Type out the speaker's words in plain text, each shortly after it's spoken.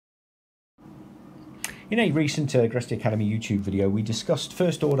In a recent GRE Academy YouTube video, we discussed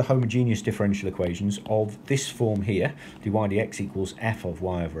first order homogeneous differential equations of this form here, dy dx equals f of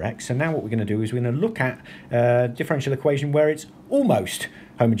y over x. So now what we're going to do is we're going to look at a differential equation where it's almost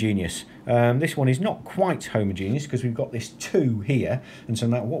homogeneous. This one is not quite homogeneous because we've got this 2 here, and so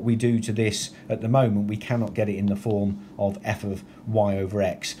now what we do to this at the moment, we cannot get it in the form of f of y over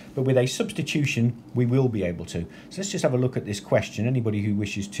x, but with a substitution we will be able to. So let's just have a look at this question. Anybody who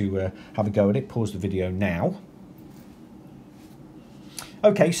wishes to have a go at it, pause the video now.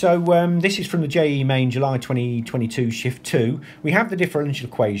 Okay, so this is from the JEE Main July 2022 shift 2. We have the differential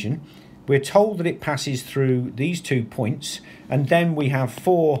equation. We're told that it passes through these 2 points, and then we have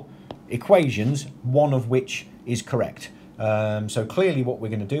 4 equations, one of which is correct. So clearly what we're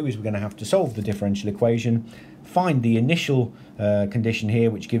going to do is we're going to have to solve the differential equation, find the initial condition here,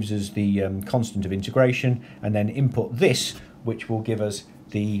 which gives us the constant of integration, and then input this, which will give us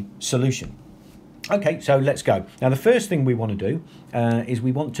the solution. Okay, so let's go. Now the first thing we want to do is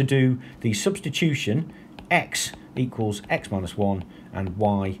we want to do the substitution x equals x minus 1 and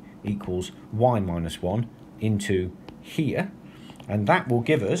y equals y minus 1 into here, and that will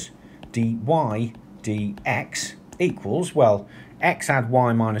give us dy dx equals, well, x add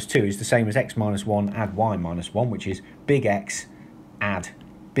y minus 2 is the same as x minus 1 add y minus 1, which is big X add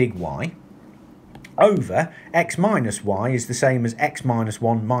big Y, over x minus y is the same as x minus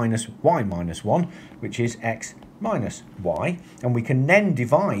 1 minus y minus 1, which is x minus y, and we can then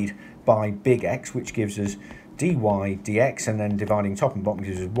divide by big X, which gives us dy dx, and then dividing top and bottom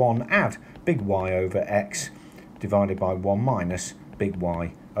gives us 1 add big Y over x divided by 1 minus big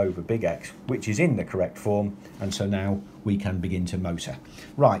Y over big X, which is in the correct form, and so now we can begin to motor.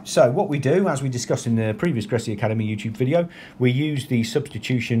 Right, so what we do, as we discussed in the previous GRE Academy YouTube video, we use the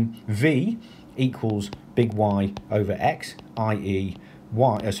substitution v equals big Y over x, i.e.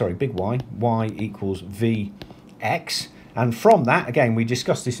 big Y equals vx, and from that, again, we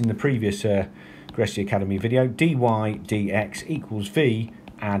discussed this in the previous GRE Academy video, dy dx equals v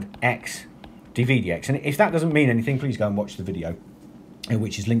add x dv dx, and if that doesn't mean anything, please go and watch the video,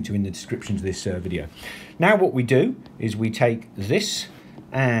 which is linked to in the description to this video. Now what we do is we take this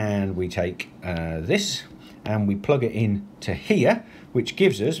and we take this and we plug it in to here, which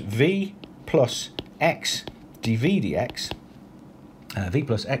gives us v plus x dv dx, v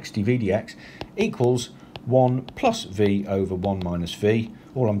plus x dv dx equals 1 plus v over 1 minus v.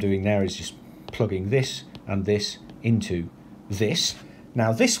 All I'm doing there is just plugging this and this into this.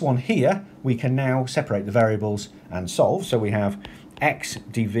 Now this one here, we can now separate the variables and solve. So we have x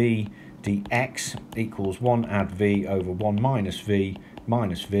dv dx equals 1 add v over 1 minus v,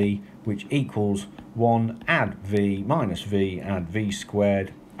 which equals 1 add v minus v add v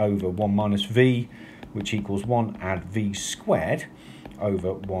squared over 1 minus v, which equals 1 add v squared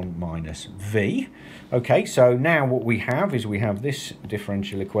over 1 minus v. Okay, so now what we have is we have this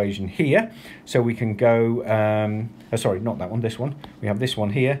differential equation here, so we can go, sorry, not that one, this one. We have this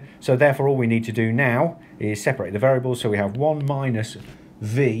one here, so therefore all we need to do now is separate the variables, so we have 1 minus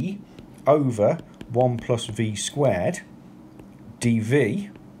v over 1 plus v squared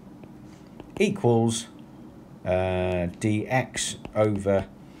dv equals dx over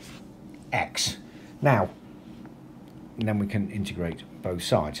x. Now, and then we can integrate both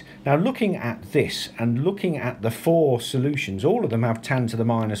sides. Now looking at this and looking at the 4 solutions, all of them have tan to the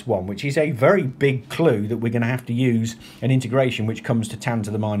minus 1, which is a very big clue that we're going to have to use an integration which comes to tan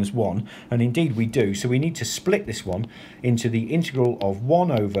to the minus 1, and indeed we do. So we need to split this one into the integral of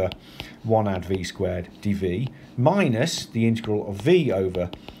 1 over 1 add v squared dv minus the integral of v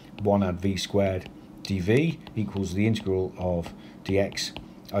over 1 add v squared dv equals the integral of dx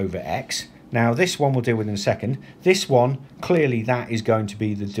over x. Now this one we'll deal with in a second. This one, clearly that is going to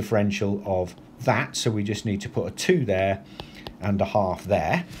be the differential of that, so we just need to put a 2 there and a half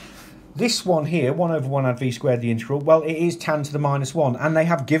there. This one here, 1 over 1 add v squared, the integral, well, it is tan to the minus 1, and they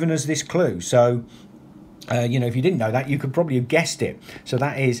have given us this clue. So, you know, if you didn't know that, you could probably have guessed it. So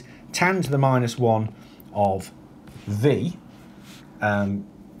that is tan to the minus 1 of v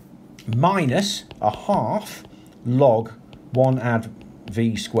minus a half log 1 add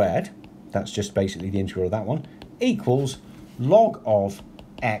v squared, that's just basically the integral of that one, equals log of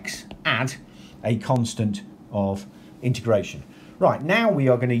x add a constant of integration. Right, now we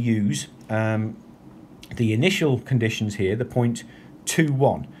are going to use the initial conditions here, the point 2,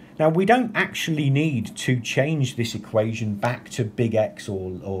 1. Now we don't actually need to change this equation back to big X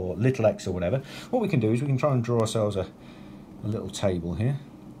or little x or whatever. What we can do is we can try and draw ourselves a little table here.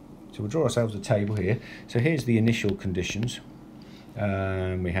 So we'll draw ourselves a table here. So here's the initial conditions.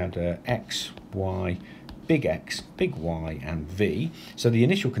 We had x, y, big X, big Y, and V. So the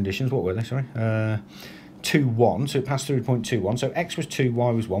initial conditions, what were they, sorry? 2, 1, so it passed through point 2, 1. So X was 2,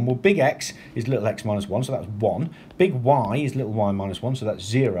 Y was 1. Well, big X is little x minus 1, so that's 1. Big Y is little y minus 1, so that's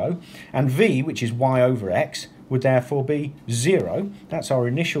 0. And V, which is Y over X, would therefore be 0. That's our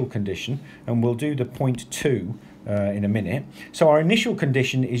initial condition, and we'll do the point 2 in a minute. So our initial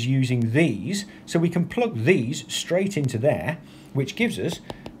condition is using these, so we can plug these straight into there, which gives us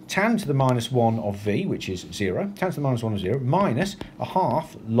tan to the minus 1 of V, which is 0, tan to the minus 1 of 0, minus a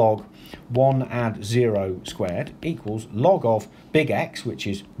half log 1 add 0 squared equals log of big X, which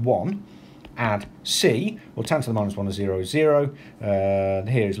is 1, add C, well, tan to the minus 1 of 0 is 0,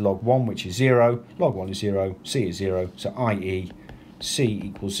 here is log 1, which is 0, log 1 is 0, C is 0, so i.e. C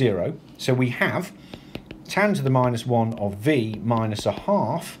equals 0. So we have tan to the minus 1 of V minus a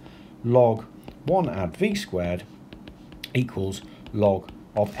half log 1 add V squared equals log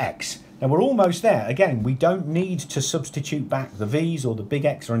of X. Now we're almost there. Again, we don't need to substitute back the V's or the big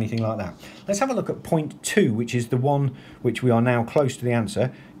X or anything like that. Let's have a look at point 2, which is the one which we are now close to the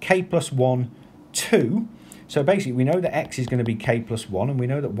answer. K plus 1, 2. So basically we know that X is going to be K plus 1 and we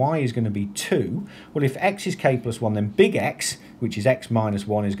know that Y is going to be 2. Well, if X is K plus 1, then big X, which is X minus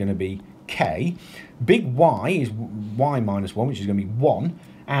 1, is going to be K. Big Y is Y minus 1, which is going to be 1.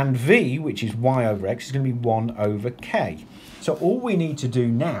 And V, which is Y over X, is going to be 1 over K. So all we need to do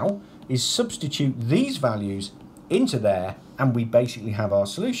now is substitute these values into there, and we basically have our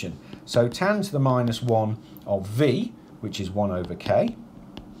solution. So tan to the minus 1 of V, which is 1 over K,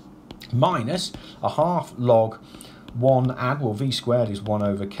 minus a half log 1 add, well, V squared is 1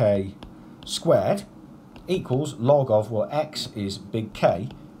 over K squared, equals log of, well, X is big K,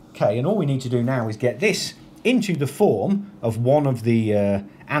 and all we need to do now is get this into the form of one of the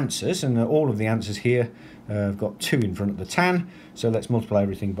answers, and all of the answers here have got 2 in front of the tan, so let's multiply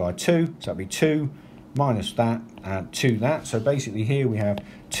everything by 2, so that'll be 2 minus that, add 2 that, so basically here we have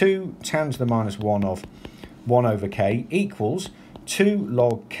 2 tan to the minus 1 of 1 over K equals 2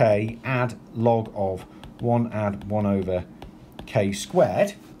 log K add log of 1 add 1 over K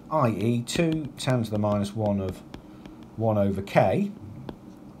squared, i.e. 2 tan to the minus 1 of 1 over K,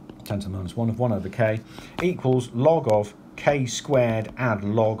 10 to the minus 1 of 1 over K, equals log of K squared add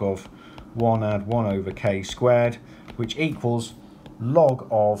log of 1 add 1 over K squared, which equals log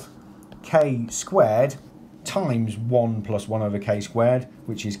of K squared times 1 plus 1 over K squared,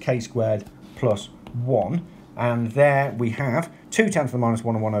 which is K squared plus 1. And there we have 2 tan to the minus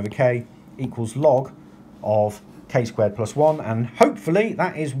 1 and 1 over K equals log of K squared plus 1. And hopefully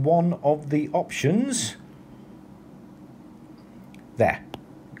that is one of the options there.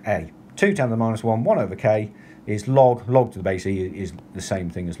 A. 2 tan to the minus 1, 1 over K is log to the base E is the same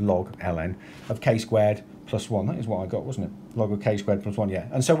thing as log ln of K squared plus 1. That is what I got, wasn't it? Log of K squared plus 1, yeah.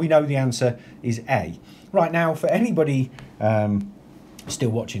 And so we know the answer is A. Right, now, for anybody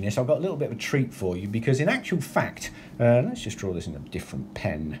still watching this, I've got a little bit of a treat for you, because in actual fact, let's just draw this in a different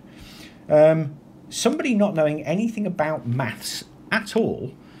pen. Somebody not knowing anything about maths at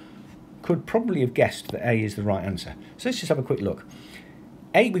all could probably have guessed that A is the right answer. So let's just have a quick look.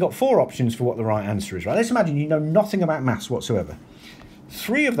 We've got 4 options for what the right answer is, right? Let's imagine you know nothing about maths whatsoever.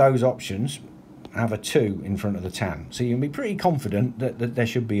 3 of those options have a 2 in front of the tan, so you can be pretty confident that there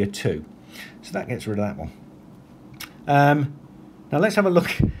should be a 2. So that gets rid of that one. Now let's have a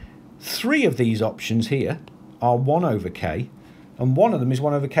look. 3 of these options here are 1 over K, and one of them is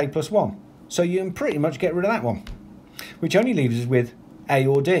 1 over K plus 1. So you can pretty much get rid of that one, which only leaves us with A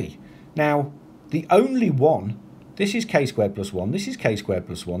or D. Now, the only one, this is K squared plus 1, this is K squared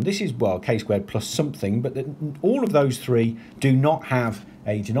plus 1, this is, well, K squared plus something, but all of those 3 do not have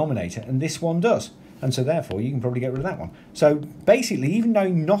a denominator, and this one does. And so therefore you can probably get rid of that one. So basically, even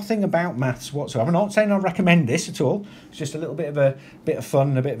knowing nothing about maths whatsoever, I'm not saying I recommend this at all, it's just a little bit of fun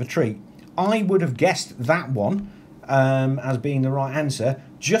and a bit of a treat. I would have guessed that one as being the right answer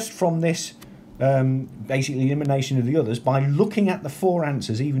just from this basically elimination of the others by looking at the 4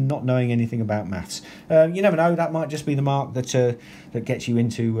 answers, even not knowing anything about maths. You never know, that might just be the mark that that gets you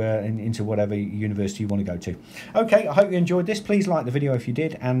into whatever university you want to go to. Okay, I hope you enjoyed this. Please like the video if you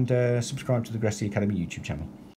did, and subscribe to the GRE Academy YouTube channel.